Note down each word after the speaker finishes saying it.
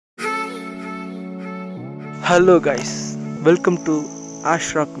Hello guys, welcome to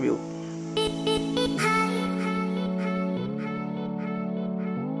Ashrock View.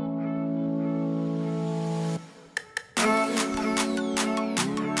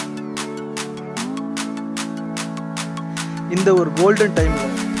 இந்த ஒரு golden டைம்ல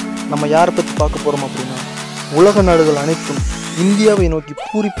நம்ம யாரை பற்றி பார்க்க போறோம் அப்படின்னா, உலக நாடுகள் அனைத்தும் இந்தியாவை நோக்கி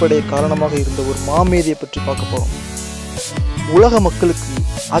பூரிப்படைய காரணமாக இருந்த ஒரு மாமேதியை பற்றி பார்க்க போறோம். உலக மக்களுக்கு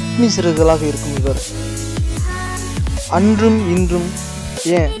அக்னி சிறகுகளாக இருக்கும் இவர் அன்றும் இன்றும்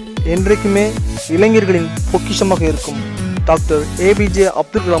ஏன் என்றைக்குமே இளைஞர்களின் பொக்கிஷமாக இருக்கும் டாக்டர் ஏபிஜே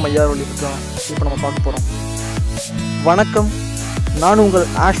அப்துல் கலாம் ஐயா அவர்களை பற்றி தான் இப்போ நம்ம பார்க்க போகிறோம். வணக்கம், நான் உங்கள்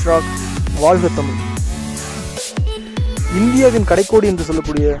ஆஷ்ராக். வாழ்க தமிழ். இந்தியாவின் கடைக்கோடி என்று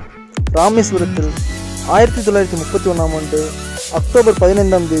சொல்லக்கூடிய ராமேஸ்வரத்தில் 1931ஆம் ஆண்டு அக்டோபர்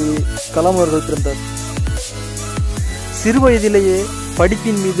 15ஆம் தேதி கலாம் அவர்கள் பிறந்தார். சிறு வயதிலேயே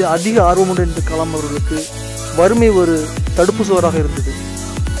படிப்பின் மீது அதிக ஆர்வமுடன் இருந்த கலாம் அவர்களுக்கு வறுமை ஒரு தடுப்பு சுவராக இருந்தது.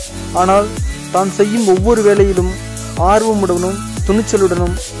 ஆனால் தான் செய்யும் ஒவ்வொரு வேலையிலும் ஆர்வமுடனும்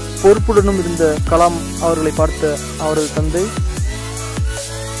துணிச்சலுடனும் பொறுப்புடனும் இருந்த கலாம் அவர்களை பார்த்த அவரது தந்தை,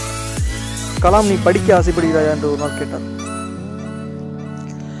 கலாம், நீ படிக்க ஆசைப்படுகிறாயா என்று ஒரு நாள் கேட்டார்.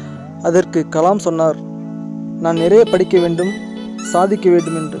 அதற்கு கலாம் சொன்னார், நான் நிறைய படிக்க வேண்டும், சாதிக்க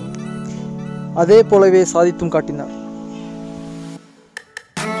வேண்டும் என்று. அதே போலவே சாதித்தும் காட்டினார்.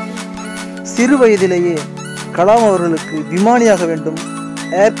 சிறு வயதிலேயே கலாம் அவர்களுக்கு விமானியாக வேண்டும்,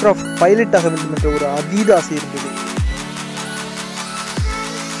 ஏர்கிராஃப்ட் பைலட் ஆக வேண்டும் என்ற ஒரு அதீத ஆசை இருந்தது.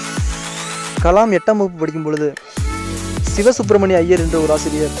 கலாம் 8ஆம் வகுப்பு படிக்கும் பொழுது சிவசுப்பிரமணிய ஐயர் என்ற ஒரு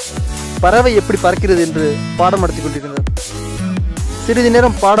ஆசிரியர் பறவை எப்படி பறக்கிறது என்று பாடம் நடத்தி கொண்டிருந்தார். சிறிது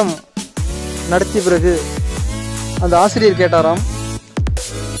நேரம் பாடம் நடத்திய பிறகு அந்த ஆசிரியர் கேட்டாராம்,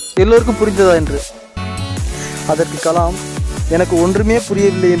 எல்லோருக்கும் புரிந்ததா என்று. அதற்கு கலாம், எனக்கு ஒன்றுமே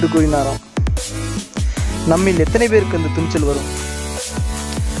புரியவில்லை என்று கூறினாராம். நம்மில் எத்தனை பேருக்கு அந்த துணிச்சல் வரும்?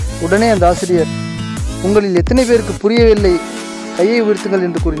 உடனே அந்த ஆசிரியர், உங்களில் எத்தனை பேருக்கு புரியவில்லை, கையை உயர்த்துங்கள்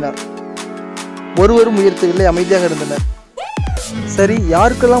என்று கூறினார். ஒருவரும் உயர்த்தவில்லை, அமைதியாக இருந்தனர். சரி,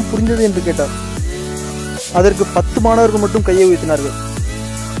 யாருக்கெல்லாம் புரிந்தது என்று கேட்டார். அதற்கு 10 மாணவர்கள் மட்டும் கையை உயர்த்தினார்கள்.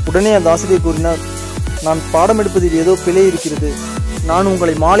 உடனே அந்த ஆசிரியர் கூறினார், நான் பாடம் எடுப்பதில் ஏதோ பிழை இருக்கிறது, நான்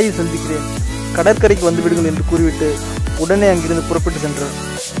உங்களை மாலையில் சந்திக்கிறேன், கடற்கரைக்கு வந்துவிடுங்கள் என்று கூறிவிட்டு உடனே அங்கிருந்து புறப்பட்டு சென்றார்.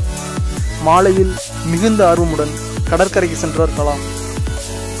 மாலையில் மிகுந்த ஆர்வமுடன் கடற்கரைக்கு சென்றார் கலாம்.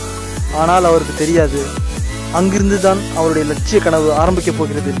 ஆனால் அவருக்கு தெரியாது, அங்கிருந்து தான் அவருடைய லட்சிய கனவு ஆரம்பிக்கப்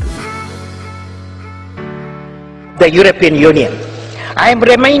போகிறது என்று. The European Union. I am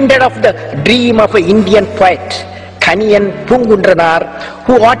reminded of the dream of an Indian poet, Kaniyan Pungundranar,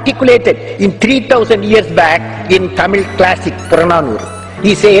 who articulated in 3000 years back in Tamil classic Purananur.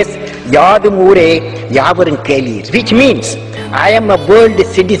 He says, Yadum Ure Yavarum Kelir, which means I am a world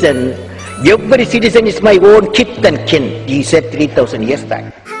citizen. Every citizen is my own kith and kin. He said 3000 years back.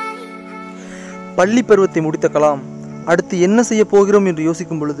 பள்ளி பருவத்தை முடித்த கலாம் அடுத்து என்ன செய்ய போகிறோம் என்று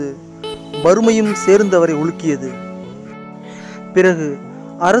யோசிக்கும் பொழுது வறுமையும் சேர்ந்து அவரை உலுக்கியது. பிறகு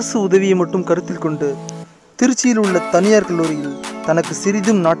அரசு உதவியை மட்டும் கருத்தில் கொண்டு திருச்சியில் உள்ள தனியார் கல்லூரியில் தனக்கு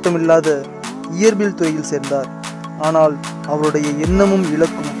சிறிதும் நாட்டமில்லாத இயற்பியல் துறையில் சேர்ந்தார். ஆனால் அவருடைய எண்ணமும்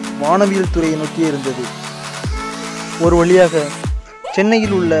இலக்கும் வானவியல் துறையை நோக்கியே இருந்தது. ஒரு வழியாக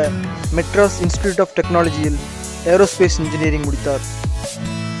சென்னையில் உள்ள மெட்ராஸ் இன்ஸ்டிடியூட் ஆஃப் டெக்னாலஜியில் ஏரோஸ்பேஸ் இன்ஜினியரிங் முடித்தார்.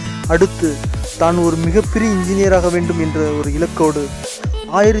 அடுத்து தான் ஒரு மிகப்பெரிய இன்ஜினியராக வேண்டும் என்ற ஒரு இலக்கோடு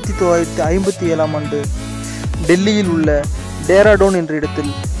 1957ஆம் ஆண்டு டெல்லியில் உள்ள டேராடோன் என்ற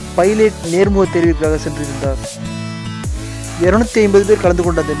இடத்தில் பைலட் நேர்முக தேர்விற்காக சென்றிருந்தார். 250 பேர் கலந்து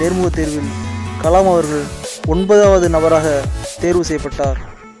கொண்ட அந்த நேர்முக தேர்வில் கலாம் அவர்கள் 9வது நபராக தேர்வு செய்யப்பட்டார்.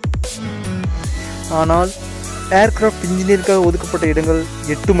 ஆனால் ஏர்கிராஃப்ட் இன்ஜினியருக்காக ஒதுக்கப்பட்ட இடங்கள்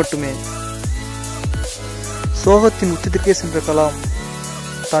 8 மட்டுமே. சோகத்தின் உச்சத்திற்கே சென்ற கலாம்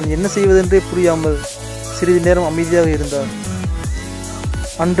தான் என்ன செய்வதென்றே புரியாமல் சிறிது நேரம் அமைதியாக இருந்தார்.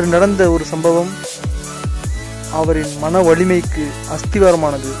 அன்று நடந்த ஒரு சம்பவம் அவரின் மன வலிமைக்கு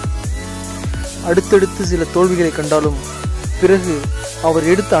அஸ்திவாரமானது. அடுத்தடுத்து சில தோல்விகளை கண்டாலும் பிறகு அவர்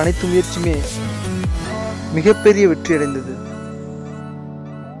எடுத்த அனைத்து முயற்சியுமே மிகப்பெரிய வெற்றி அடைந்தது.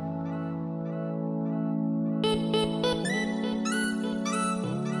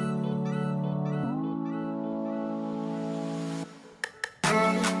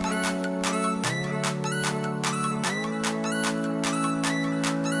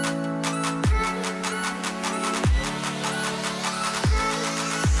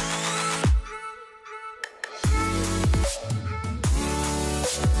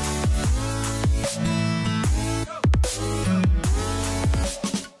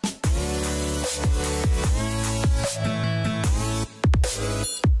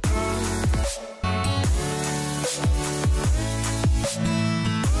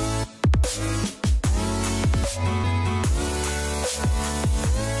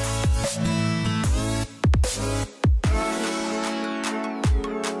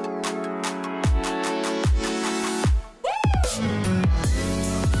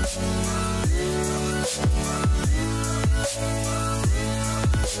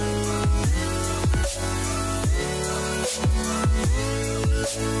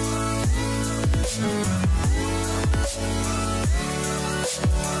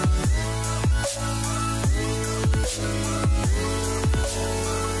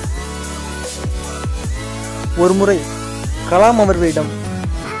 ஒரு முறை கலாம் அவர்களிடம்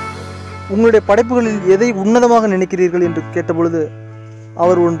உங்களுடைய படைப்புகளில் எதை உன்னதமாக நினைக்கிறீர்கள் என்று கேட்டபொழுது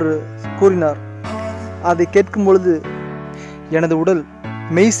அவர் ஒன்று கூறினார். அதை கேட்கும் பொழுது எனது உடல்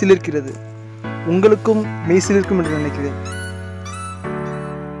மெய் சிலிர்க்கிறது. உங்களுக்கும் மெய் சிலிர்க்கும் என்று நினைக்கிறேன்.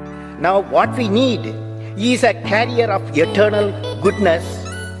 Now what we need is a carrier of eternal goodness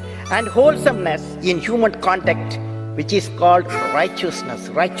and wholesomeness in human contact, which is called righteousness.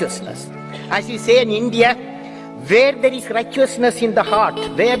 Righteousness. As you say in India, where there is righteousness in the heart,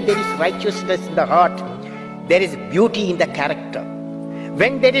 where there is righteousness in the heart, there is beauty in the character.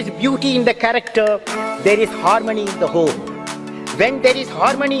 When there is beauty in the character, there is harmony in the home. When there is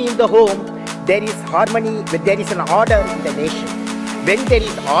harmony in the home, there is harmony, there is an order in the nation. When there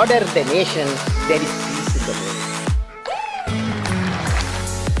is order in the nation, there is peace in the world.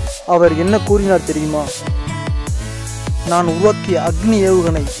 அவர் என்ன கூறினார் தெரியுமா? நான் உருவாக்கிய அக்னி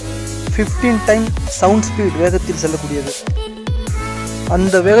ஏவுகணை 15 time sound speed வேகத்தில் செல்லக்கூடியது.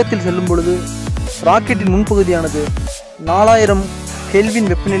 அந்த வேகத்தில் செல்லும் பொழுது ராக்கெட்டின் முன்பகுதியானது 4000 கெல்வின்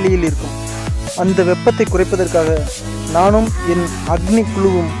வெப்பநிலையில் இருக்கும். அந்த வெப்பத்தை குறைப்பதற்காக நானும் என் அக்னி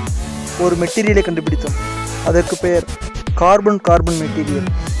குழுவும் ஒரு மெட்டீரியலை கண்டுபிடித்தோம். அதற்கு பெயர் கார்பன் மெட்டீரியல்.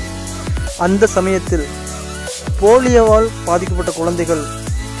 அந்த சமயத்தில் போலியோவால் பாதிக்கப்பட்ட குழந்தைகள்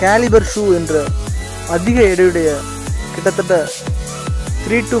கேலிபர் ஷூ என்ற அதிக எடையுடைய கிட்டத்தட்ட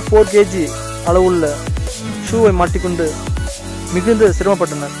 3 to 4 kg அளவுள்ள ஷூவை மாட்டிக்கொண்டு மிகுந்த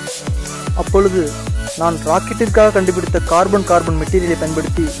சிரமப்பட்டனர். அப்பொழுது நான் ராக்கெட்டிற்காக கண்டுபிடித்த கார்பன் மெட்டீரியலை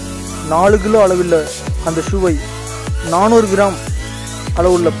பயன்படுத்தி 4 கிலோ அளவுள்ள அந்த ஷூவை 400 கிராம்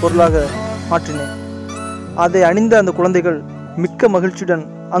அளவுள்ள பொருளாக மாற்றினேன். அதை அணிந்த அந்த குழந்தைகள் மிக்க மகிழ்ச்சியுடன்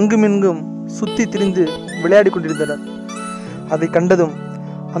அங்குமிங்கும் சுற்றி திரிந்து விளையாடி கொண்டிருந்தனர். அதை கண்டதும்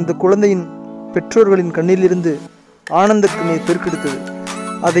அந்த குழந்தையின் பெற்றோர்களின் கண்ணிலிருந்து ஆனந்த கண்ணீர் பெருக்கெடுத்தது.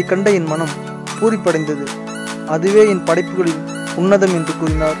 அதை கண்ட என் மனம் பூரிப்படைந்தது. அதுவே என் படைப்புகளில் உன்னதம் என்று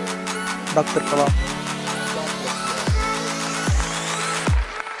கூறினார் டாக்டர் கலாம்.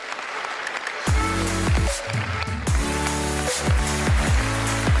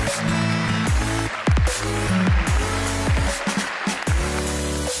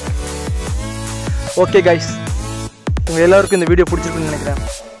 ஓகே கைஸ், உங்கள் எல்லாருக்கும் இந்த வீடியோ பிடிச்சிருக்குன்னு நினைக்கிறேன்.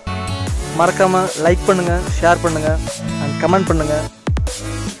 மறக்காமல் லைக் பண்ணுங்கள், ஷேர் பண்ணுங்கள் அண்ட் கமெண்ட் பண்ணுங்கள்,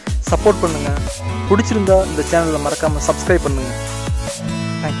 சப்போர்ட் பண்ணுங்கள். பிடிச்சிருந்தா இந்த சேனலை மறக்காமல் சப்ஸ்கிரைப் பண்ணுங்கள்.